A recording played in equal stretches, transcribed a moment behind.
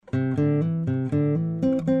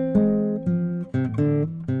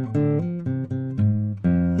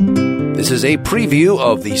This is a preview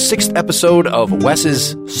of the 6th episode of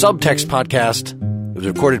Wes's Subtext podcast. It was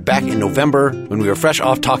recorded back in November when we were fresh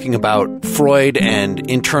off talking about Freud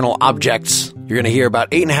and internal objects. You're going to hear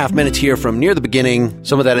about 8.5 minutes here from near the beginning,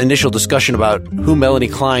 some of that initial discussion about who Melanie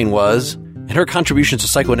Klein was and her contributions to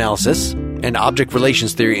psychoanalysis and object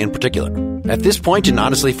relations theory in particular. At this point, and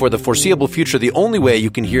honestly for the foreseeable future, the only way you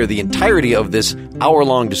can hear the entirety of this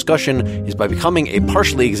hour-long discussion is by becoming a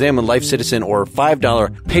Partially Examined Life citizen or $5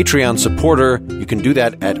 Patreon supporter. You can do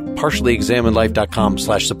that at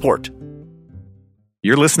partiallyexaminedlife.com/support.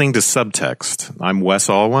 You're listening to Subtext. I'm Wes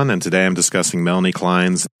Alwan, and today I'm discussing Melanie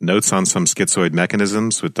Klein's Notes on Some Schizoid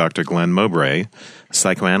Mechanisms with Dr. Glenn Mowbray, a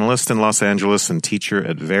psychoanalyst in Los Angeles and teacher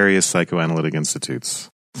at various psychoanalytic institutes.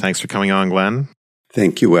 Thanks for coming on, Glenn.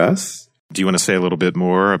 Thank you, Wes. Do you want to say a little bit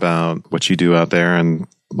more about what you do out there in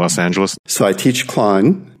Los Angeles? So I teach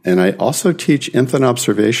Klein, and I also teach infant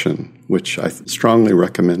observation, which I strongly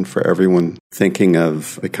recommend for everyone thinking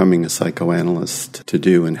of becoming a psychoanalyst to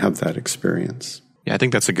do and have that experience. Yeah, I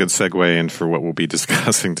think that's a good segue in for what we'll be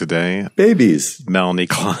discussing today. Babies. Melanie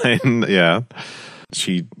Klein, yeah.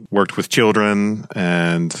 She worked with children,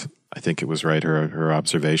 and I think it was right, her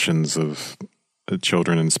observations of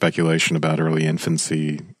children and speculation about early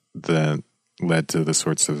infancy that led to the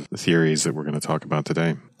sorts of theories that we're going to talk about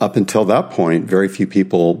today. Up until that point, very few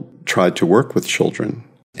people tried to work with children.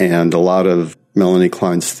 And a lot of Melanie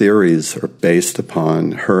Klein's theories are based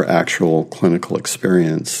upon her actual clinical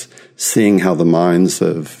experience, seeing how the minds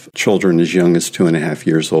of children as young as 2.5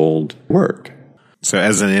 years old work. So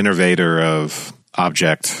as an innovator of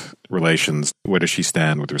object relations, where does she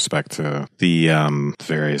stand with respect to the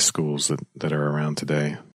various schools that are around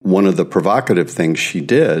today? One of the provocative things she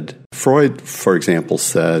did, Freud, for example,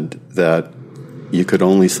 said that you could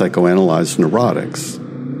only psychoanalyze neurotics,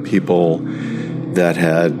 people that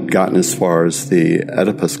had gotten as far as the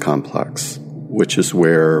Oedipus complex, which is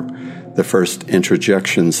where the first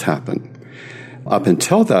introjections happen. Up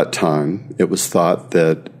until that time, it was thought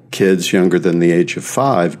that kids younger than the age of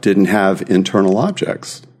 5 didn't have internal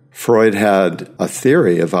objects. Freud had a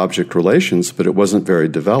theory of object relations, but it wasn't very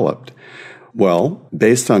developed. Well,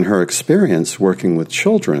 based on her experience working with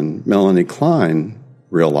children, Melanie Klein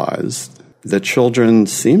realized that children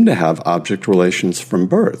seem to have object relations from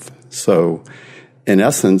birth. So, in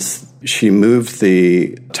essence, she moved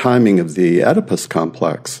the timing of the Oedipus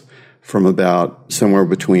complex from about somewhere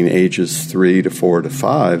between ages 3 to 4 to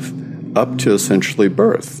 5 up to essentially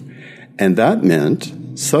birth. And that meant,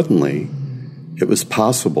 suddenly, it was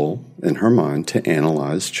possible, in her mind, to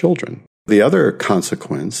analyze children. The other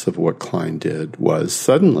consequence of what Klein did was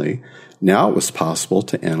suddenly, now it was possible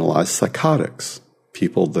to analyze psychotics,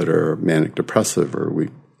 people that are manic depressive, or we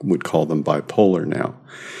would call them bipolar now.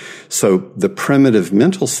 So the primitive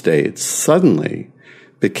mental states suddenly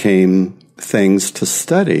became things to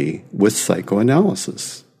study with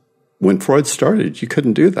psychoanalysis. When Freud started, you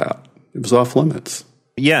couldn't do that. It was off limits.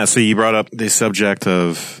 Yeah, so you brought up the subject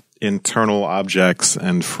of internal objects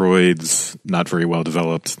and Freud's not very well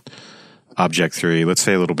developed object theory. Let's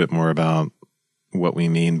say a little bit more about what we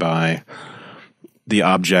mean by the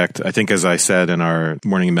object. I think, as I said in our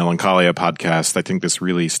Morning Melancholia podcast, I think this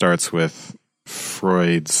really starts with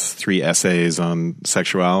Freud's 3 essays on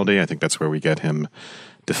sexuality. I think that's where we get him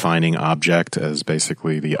defining object as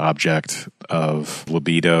basically the object of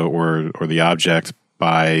libido or the object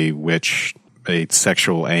by which a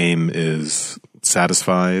sexual aim is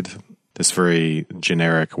satisfied. This very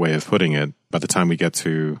generic way of putting it. By the time we get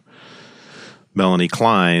to Melanie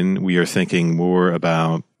Klein, we are thinking more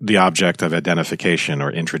about the object of identification or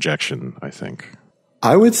introjection, I think.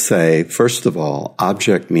 I would say, first of all,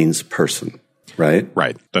 object means person, right?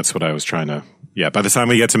 Right. That's what I was trying to... Yeah, by the time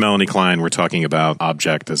we get to Melanie Klein, we're talking about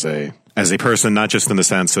object as a person, not just in the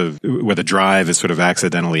sense of where the drive is sort of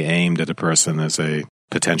accidentally aimed at a person as a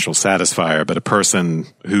potential satisfier, but a person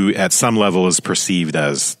who at some level is perceived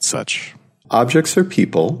as such. Objects are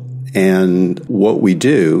people, and what we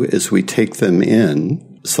do is we take them in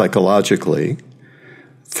psychologically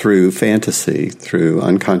through fantasy, through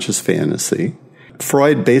unconscious fantasy.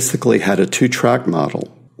 Freud basically had a 2-track model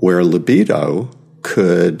where libido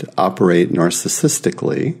could operate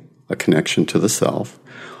narcissistically, a connection to the self,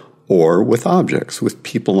 or with objects, with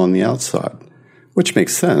people on the outside, which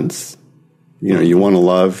makes sense. You know, you want to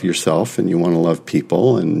love yourself and you want to love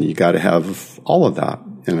people, and you got to have all of that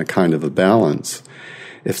in a kind of a balance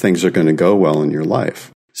if things are going to go well in your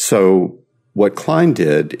life. So what Klein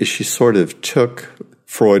did is she sort of took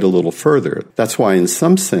Freud a little further. That's why in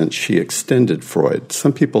some sense she extended Freud.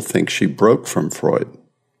 Some people think she broke from Freud.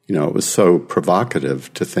 You know, it was so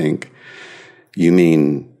provocative to think, you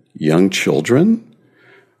mean young children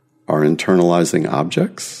are internalizing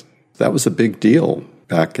objects. That was a big deal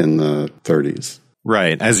back in the 30s.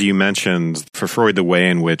 Right. As you mentioned, for Freud, the way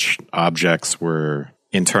in which objects were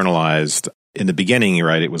internalized in the beginning,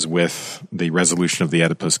 right, it was with the resolution of the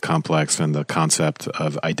Oedipus complex and the concept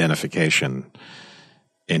of identification,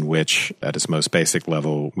 in which, at its most basic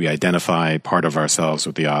level, we identify part of ourselves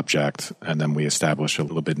with the object, and then we establish a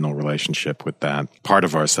libidinal relationship with that part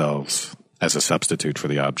of ourselves as a substitute for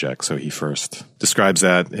the object. So he first describes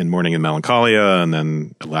that in Mourning and Melancholia, and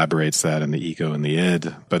then elaborates that in the ego and the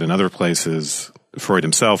id. But in other places, Freud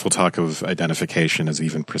himself will talk of identification as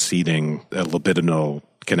even preceding a libidinal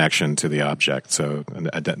connection to the object. So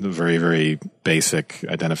very, very basic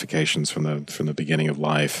identifications from the beginning of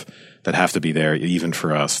life that have to be there even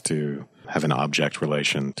for us to have an object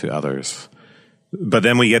relation to others. But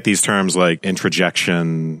then we get these terms like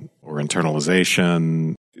introjection or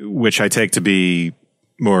internalization, which I take to be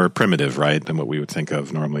more primitive, right, than what we would think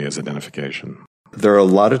of normally as identification. There are a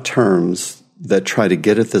lot of terms that try to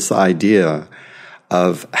get at this idea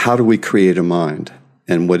of how do we create a mind?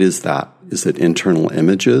 And what is that? Is it internal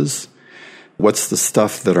images? What's the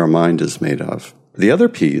stuff that our mind is made of? The other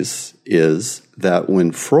piece is that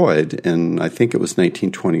when Freud, in I think it was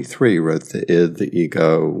 1923, wrote the id, the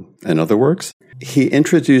ego, and other works, he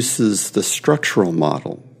introduces the structural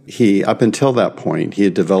model. Up until that point, he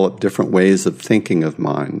had developed different ways of thinking of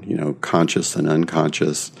mind, conscious and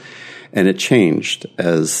unconscious, and it changed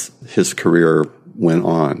as his career went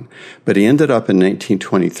on. But he ended up in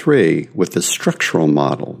 1923 with the structural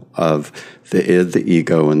model of the id, the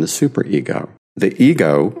ego, and the superego. The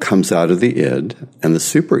ego comes out of the id, and the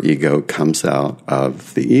superego comes out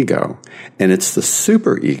of the ego. And it's the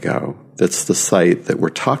superego that's the site that we're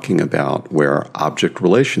talking about where object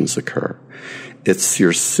relations occur. It's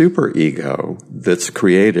your superego that's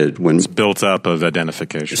created when... It's built up of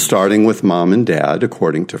identification. Starting with mom and dad,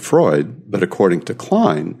 according to Freud, but according to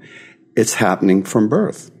Klein, it's happening from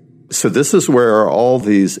birth. So this is where all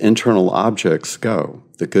these internal objects go,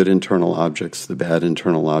 the good internal objects, the bad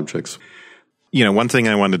internal objects. One thing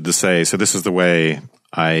I wanted to say, so this is the way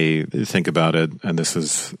I think about it, and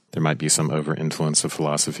there might be some over-influence of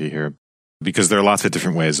philosophy here, because there are lots of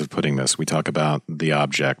different ways of putting this. We talk about the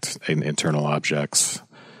object, internal objects,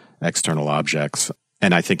 external objects,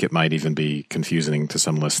 and I think it might even be confusing to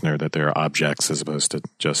some listener that there are objects as opposed to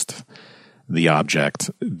just the object,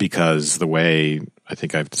 because the way I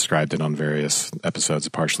think I've described it on various episodes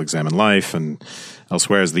of Partially Examined Life and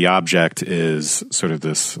elsewhere is the object is sort of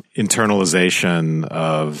this internalization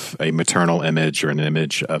of a maternal image or an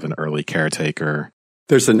image of an early caretaker.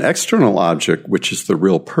 There's an external object, which is the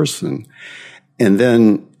real person. And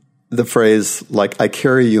then the phrase, like, I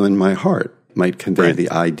carry you in my heart, might convey the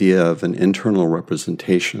idea of an internal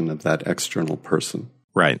representation of that external person.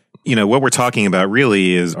 Right. What we're talking about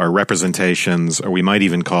really is our representations, or we might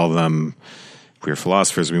even call them, queer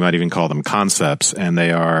philosophers, we might even call them concepts, and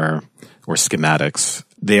they are, or schematics.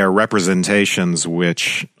 They are representations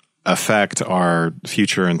which affect our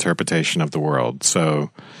future interpretation of the world.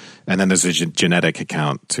 So, and then there's a genetic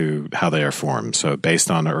account to how they are formed. So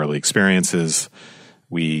based on early experiences,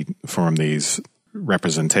 we form these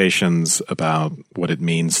representations about what it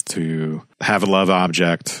means to have a love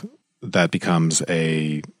object that becomes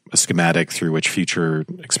a schematic through which future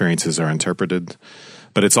experiences are interpreted.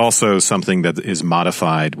 But it's also something that is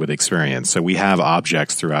modified with experience. So we have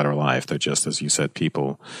objects throughout our life. They're just, as you said,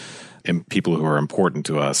 people who are important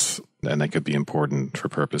to us, and they could be important for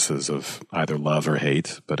purposes of either love or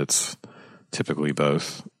hate, but it's typically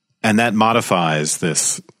both. And that modifies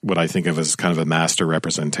this, what I think of as kind of a master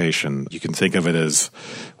representation. You can think of it as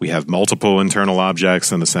we have multiple internal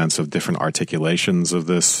objects in the sense of different articulations of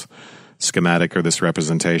this schematic or this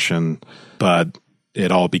representation, but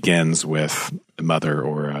it all begins with a mother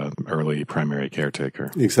or an early primary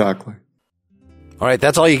caretaker. Exactly. All right,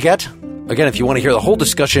 that's all you get. Again, if you want to hear the whole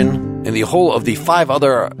discussion and the whole of the 5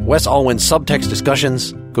 other Wes Alwan subtext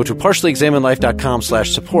discussions, go to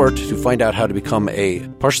partiallyexaminedlife.com/support to find out how to become a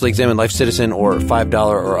Partially Examined Life citizen or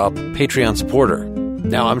 $5 or up Patreon supporter.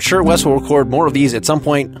 Now, I'm sure Wes will record more of these at some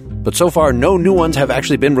point, but so far, no new ones have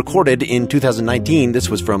actually been recorded in 2019. This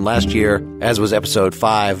was from last year, as was episode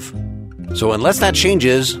 5. So unless that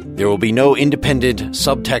changes, there will be no independent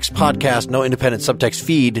subtext podcast, no independent subtext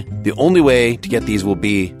feed. The only way to get these will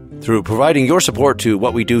be through providing your support to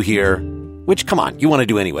what we do here, which, come on, you want to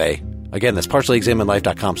do anyway. Again, that's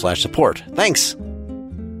partiallyexaminedlife.com/support. Thanks.